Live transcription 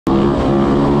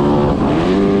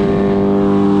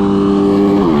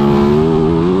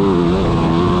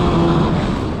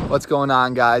What's going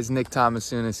on, guys? Nick Thomas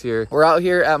here. We're out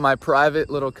here at my private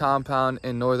little compound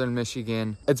in northern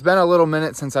Michigan. It's been a little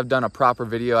minute since I've done a proper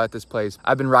video at this place.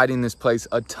 I've been riding this place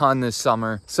a ton this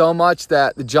summer, so much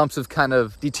that the jumps have kind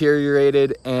of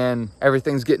deteriorated and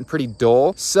everything's getting pretty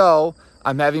dull. So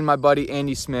I'm having my buddy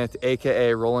Andy Smith,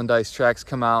 aka Rollin' Dice Tracks,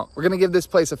 come out. We're gonna give this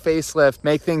place a facelift,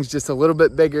 make things just a little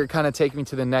bit bigger, kind of take me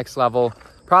to the next level.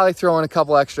 Probably throw in a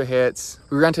couple extra hits.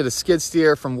 We rented a skid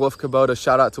steer from Wolf Kubota.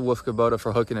 Shout out to Wolf Kubota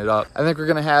for hooking it up. I think we're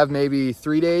gonna have maybe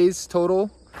 3 days total,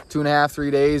 2.5,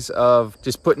 3 days of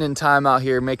just putting in time out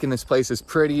here, making this place as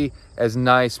pretty, as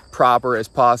nice, proper as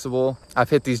possible. I've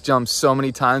hit these jumps so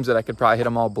many times that I could probably hit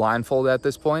them all blindfolded at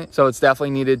this point. So it's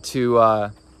definitely needed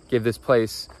to give this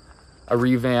place a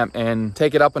revamp and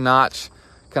take it up a notch,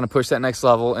 kind of push that next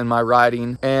level in my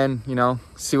riding and, you know,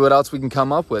 see what else we can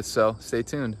come up with. So stay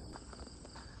tuned.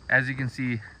 As you can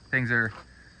see, things are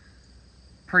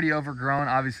pretty overgrown.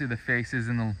 Obviously the faces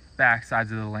and the back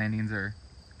sides of the landings are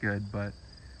good, but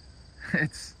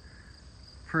it's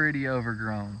pretty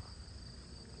overgrown.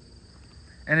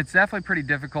 And it's definitely pretty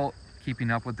difficult keeping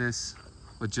up with this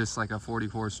with just like a 40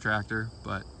 horse tractor,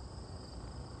 but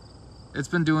it's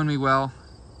been doing me well.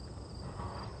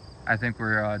 I think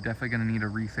we're definitely gonna need a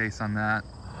reface on that,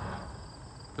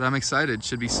 but I'm excited,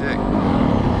 should be sick.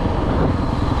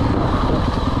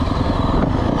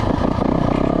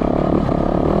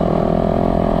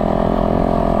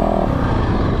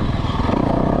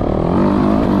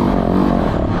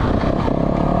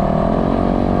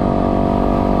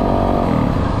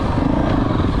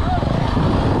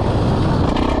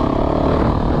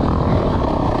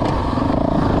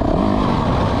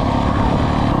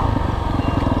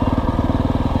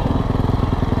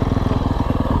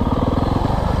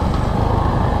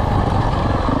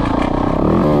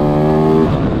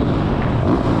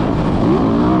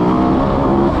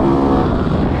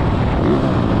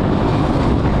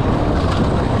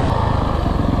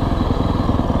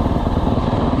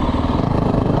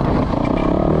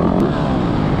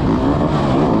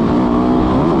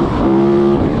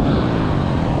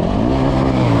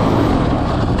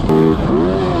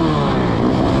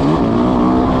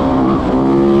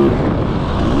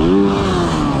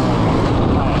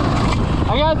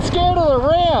 Scared of the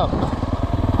ramp.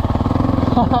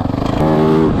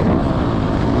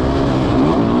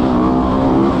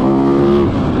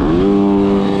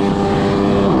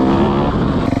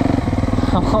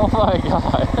 Oh my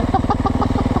god.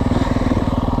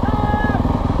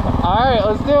 All right,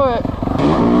 let's do it.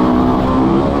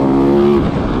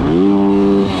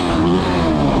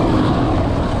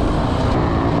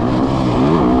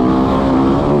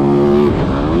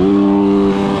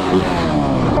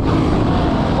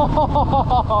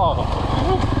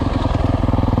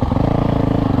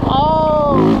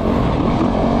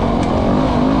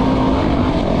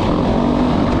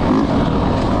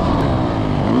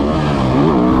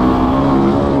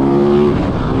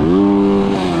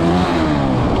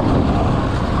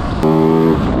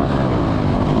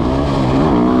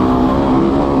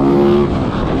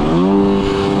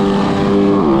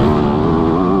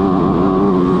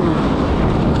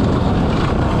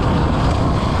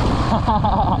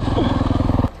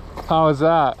 How was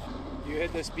that? You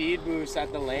hit the speed boost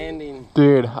at the landing.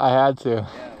 Dude, I had to. Yeah, it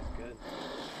was good.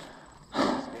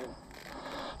 It was good.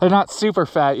 They're not super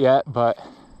fat yet, but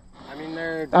I mean,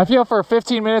 they're... I feel for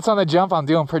 15 minutes on the jump, I'm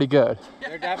doing pretty good.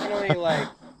 They're definitely like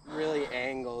really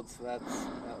angled, so that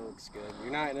looks good.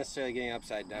 You're not necessarily getting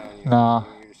upside down. No.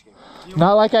 You're just getting...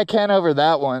 Not like I can over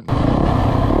that one.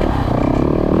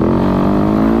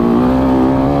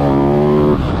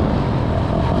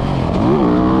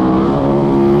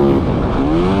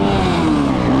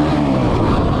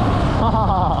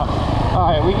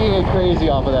 Alright, we can get crazy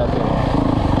off of that thing.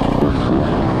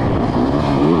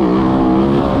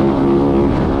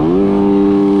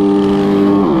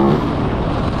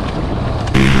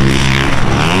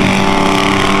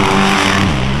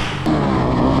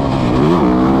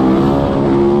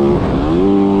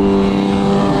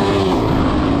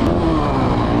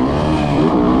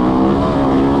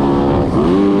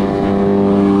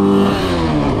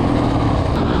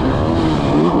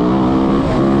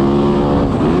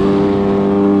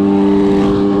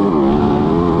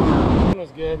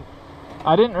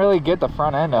 I didn't really get the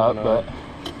front end up, but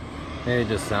it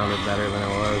just sounded better than it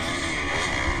was.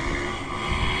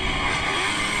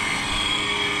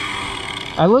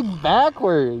 I looked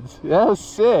backwards. That was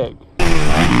sick.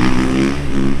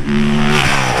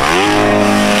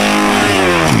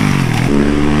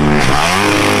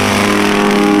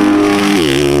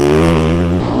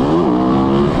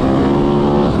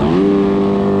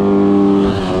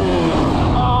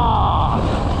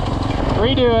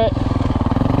 Redo it.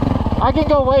 I can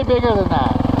go way bigger than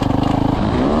that.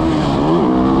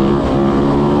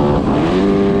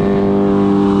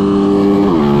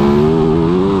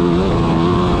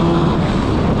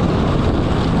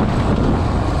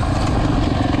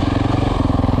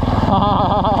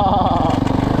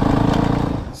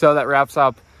 So that wraps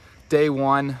up day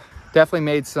one. Definitely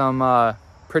made some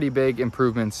pretty big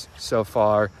improvements so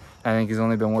far. I think he's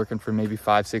only been working for maybe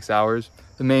 5-6 hours.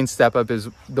 The main step up is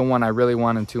the one I really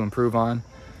wanted to improve on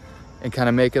and kind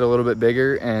of make it a little bit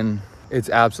bigger, and it's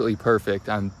absolutely perfect.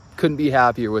 I couldn't be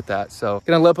happier with that. So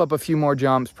gonna lip up a few more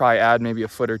jumps, probably add maybe a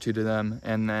foot or two to them,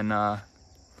 and then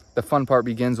the fun part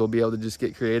begins. We'll be able to just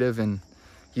get creative and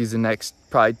use the next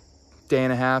probably day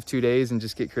and a half, 2 days, and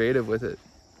just get creative with it.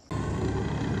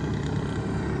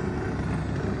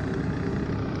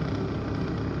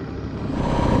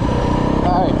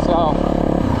 Alright, so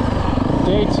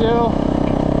day two,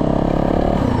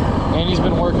 Andy's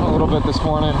been working a little bit this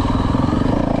morning.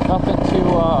 Nothing too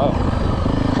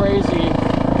crazy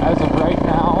as of right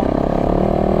now.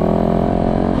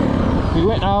 We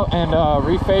went out and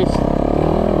refaced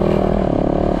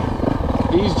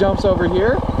these jumps over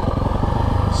here.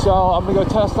 So I'm gonna go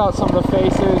test out some of the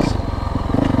faces.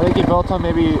 I think he built them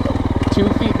maybe 2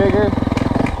 feet bigger.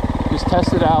 Just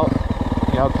test it out,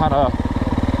 you know, kind of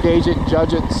gauge it and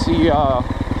judge it and see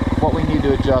what we need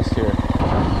to adjust here.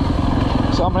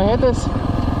 So I'm gonna hit this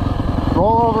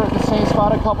roll over at the same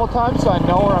spot a couple times so I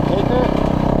know where I'm hitting it,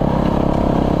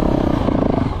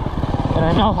 and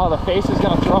I know how the face is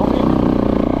gonna throw me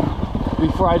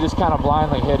before I just kind of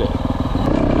blindly hit it.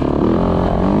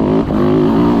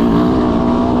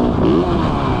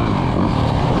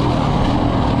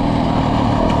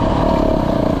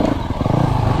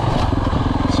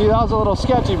 See, that was a little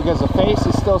sketchy because the face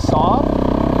is still soft,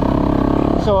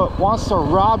 so it wants to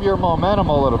rob your momentum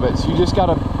a little bit. So you just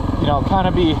gotta, you know, kind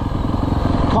of be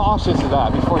cautious of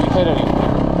that before you hit anything.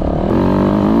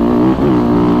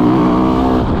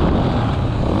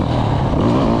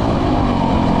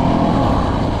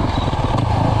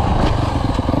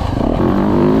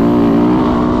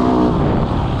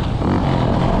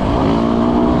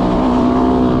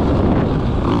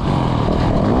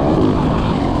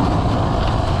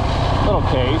 Little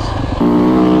case.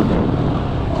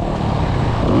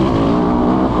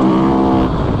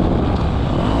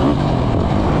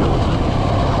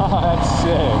 That's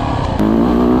sick.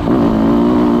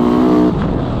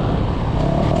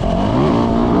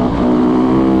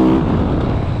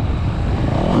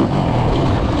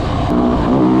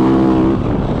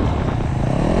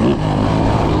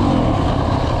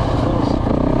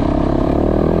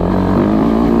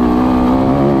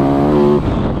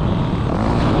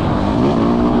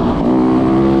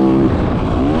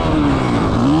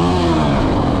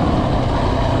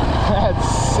 That's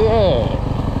sick.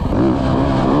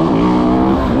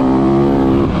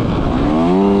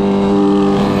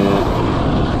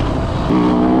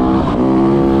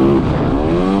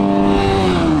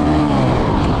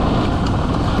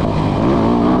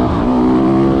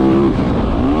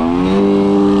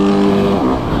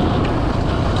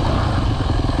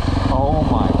 Oh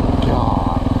my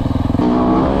God.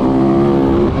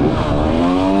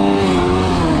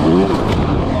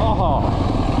 Oh.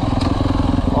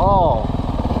 Oh.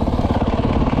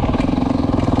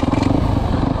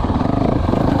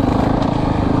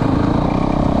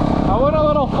 I went a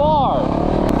little far.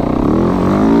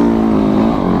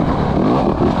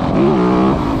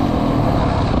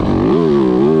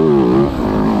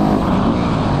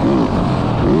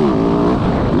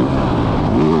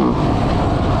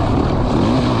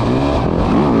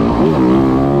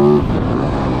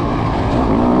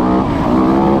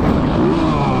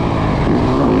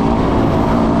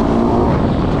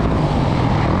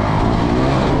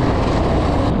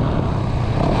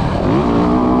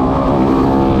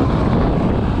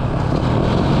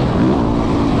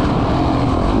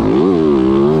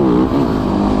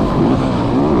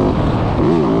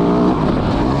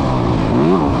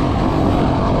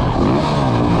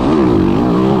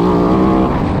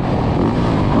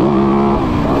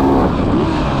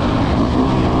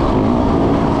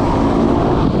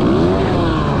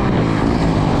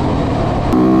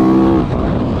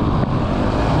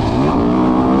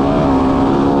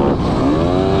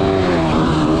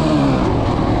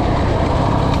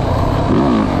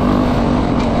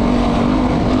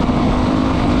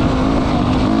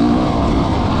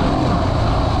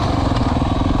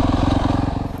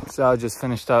 So I just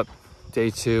finished up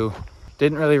day two.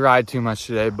 Didn't really ride too much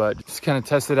today, but just kind of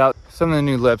tested out some of the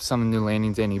new lips, some of the new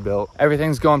landings Andy built.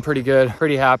 Everything's going pretty good,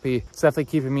 pretty happy. It's definitely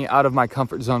keeping me out of my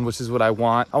comfort zone, which is what I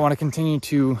want. I want to continue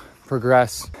to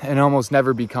progress and almost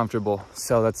never be comfortable.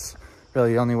 So that's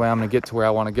really the only way I'm gonna get to where I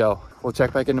wanna go. We'll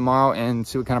check back in tomorrow and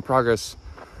see what kind of progress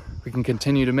we can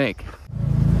continue to make.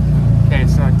 Okay,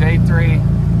 so day 3,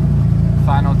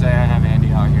 final day I have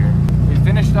Andy out here. We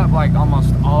finished up like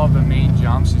almost all of the main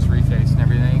jumps, just reface and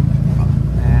everything.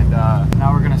 And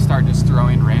now we're gonna start just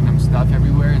throwing random stuff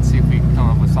everywhere and see if we can come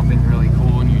up with something really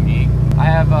cool and unique. I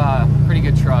have pretty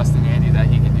good trust in Andy that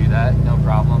he can do that, no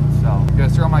problem. So I'm gonna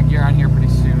throw my gear on here pretty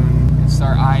soon and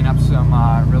start eyeing up some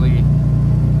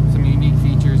some unique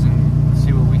features and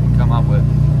see what we can come up with.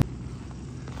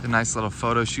 A nice little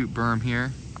photo shoot berm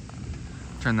here.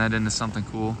 Turn that into something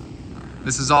cool.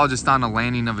 This is all just on the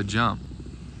landing of a jump.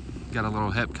 Got a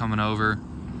little hip coming over,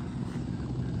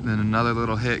 then another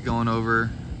little hit going over,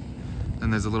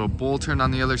 then there's a little bull turn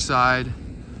on the other side.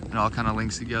 It all kind of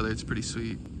links together. It's pretty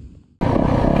sweet.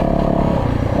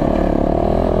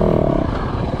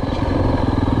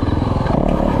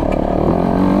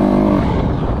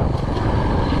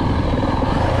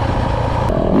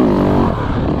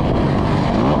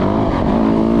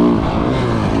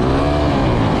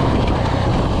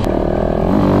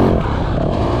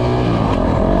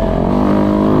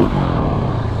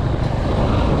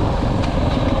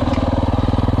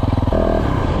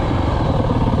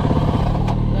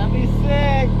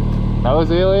 That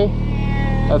was Ely?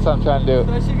 Yeah. That's what I'm trying to do.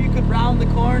 Especially if you could round the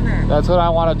corner. That's what I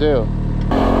want to do.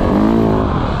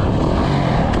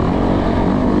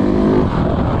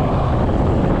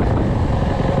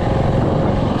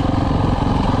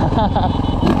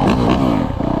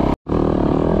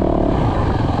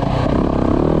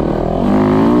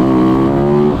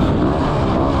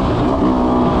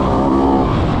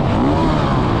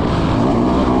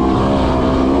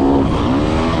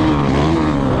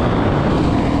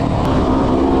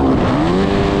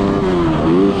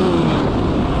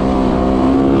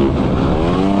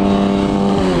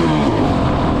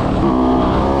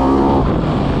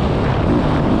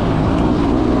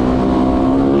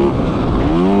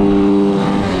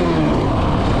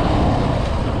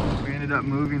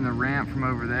 Moving the ramp from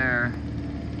over there.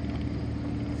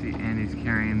 See, Andy's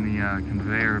carrying the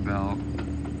conveyor belt.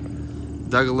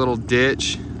 Dug a little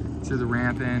ditch, threw the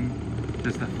ramp in.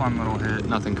 Just a fun little hit,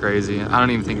 nothing crazy. I don't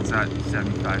even think it's at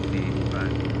 75 feet,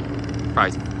 but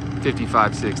probably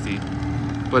 55, 60.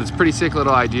 But it's a pretty sick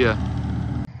little idea.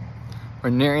 We're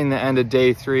nearing the end of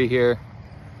day 3 here.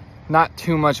 Not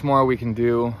too much more we can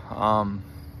do.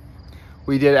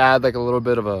 We did add like a little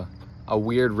bit of a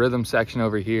weird rhythm section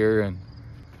over here and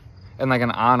like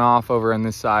an on-off over on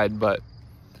this side, but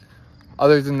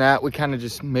other than that, we kind of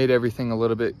just made everything a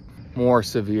little bit more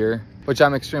severe, which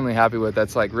I'm extremely happy with.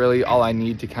 That's like really all I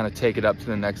need to kind of take it up to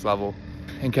the next level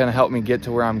and kind of help me get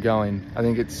to where I'm going. I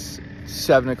think it's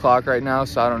 7 o'clock right now,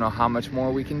 so I don't know how much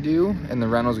more we can do, and the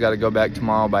rental's got to go back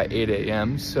tomorrow by 8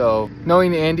 a.m. So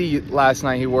knowing Andy, last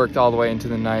night he worked all the way into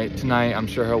the night. Tonight I'm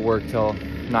sure he'll work till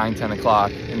 9, 10 o'clock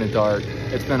in the dark.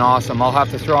 It's been awesome. I'll have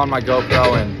to throw on my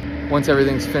GoPro and once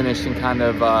everything's finished and kind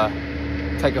of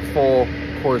take a full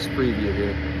course preview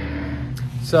here.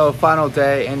 So final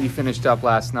day, Andy finished up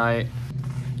last night.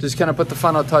 Just kind of put the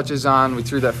final touches on. We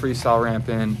threw that freestyle ramp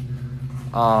in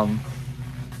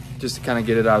just to kind of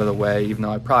get it out of the way, even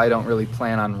though I probably don't really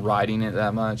plan on riding it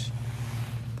that much.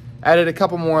 Added a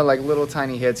couple more like little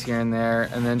tiny hits here and there,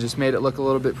 and then just made it look a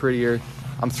little bit prettier.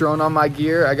 I'm throwing on my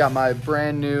gear. I got my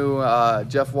brand new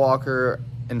Jeff Walker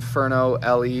Inferno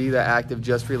LE that AEKTIV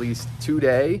just released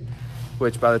today,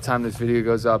 which by the time this video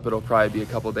goes up, it'll probably be a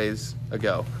couple days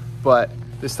ago. But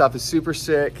this stuff is super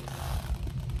sick.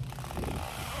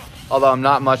 Although I'm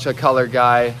not much a color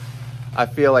guy, I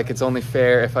feel like it's only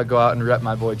fair if I go out and rep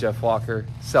my boy Jeff Walker.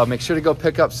 So make sure to go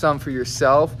pick up some for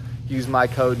yourself. Use my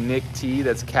code NICKT,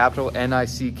 that's capital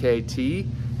NICKT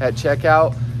at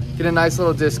checkout. Get a nice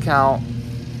little discount.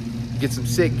 Get some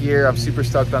sick gear. I'm super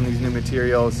stoked on these new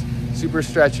materials. Super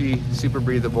stretchy, super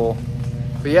breathable.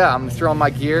 But yeah, I'm gonna throw on my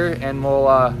gear and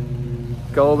we'll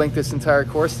go link this entire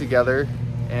course together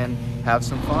and have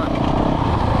some fun.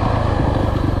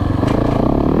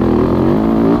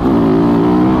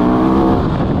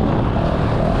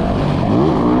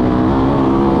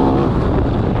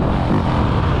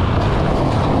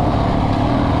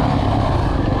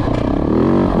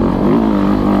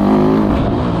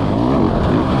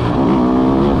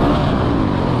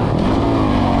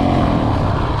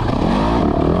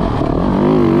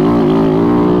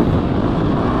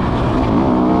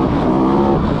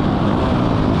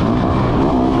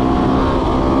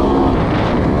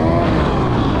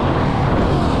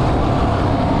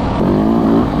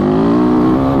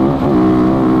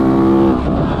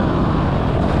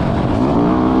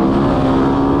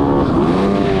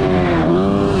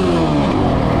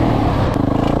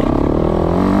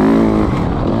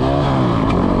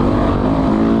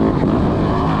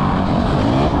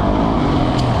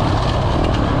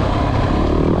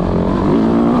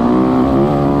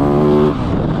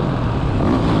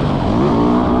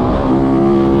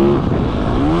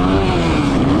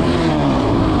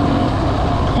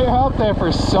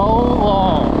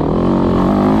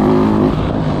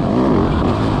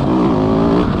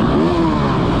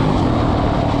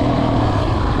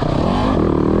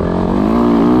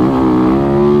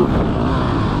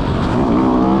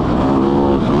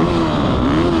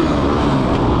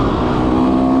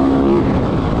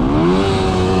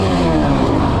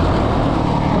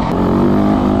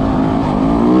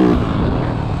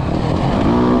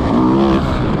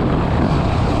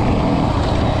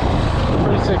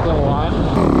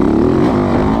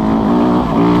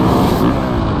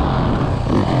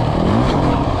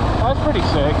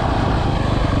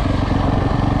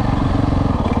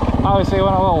 obviously it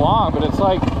went a little long, but it's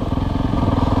like,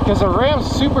 because the ramp's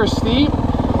super steep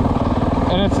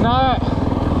and it's not,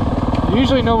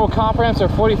 usually normal comp ramps are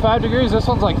 45 degrees, this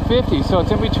one's like 50, so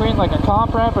it's in between like a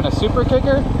comp ramp and a super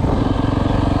kicker,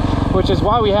 which is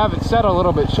why we have it set a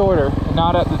little bit shorter and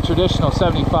not at the traditional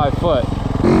 75 foot.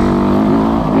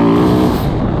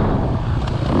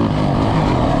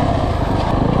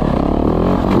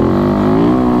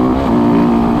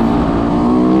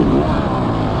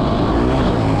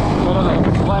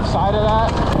 Side of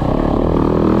that.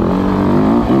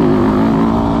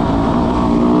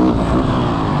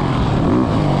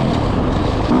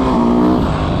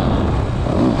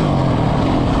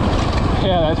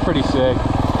 Yeah, that's pretty sick.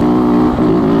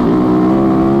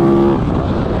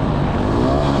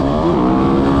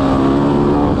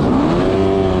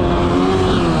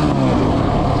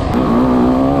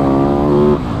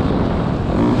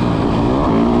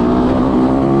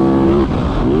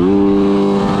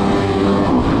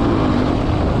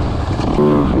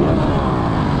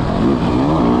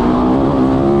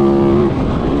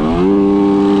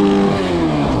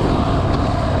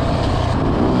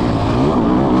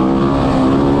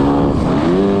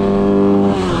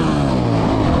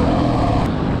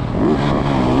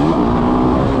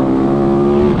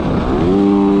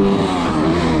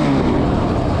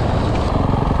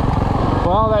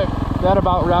 That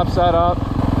about wraps that up.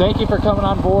 Thank you for coming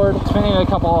on board. It's been a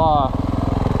couple,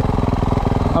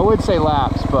 I would say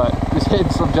laps, but just hitting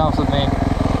some jumps with me.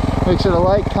 Make sure to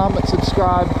like, comment,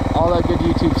 subscribe, all that good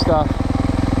YouTube stuff.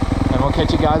 And we'll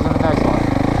catch you guys in the next one.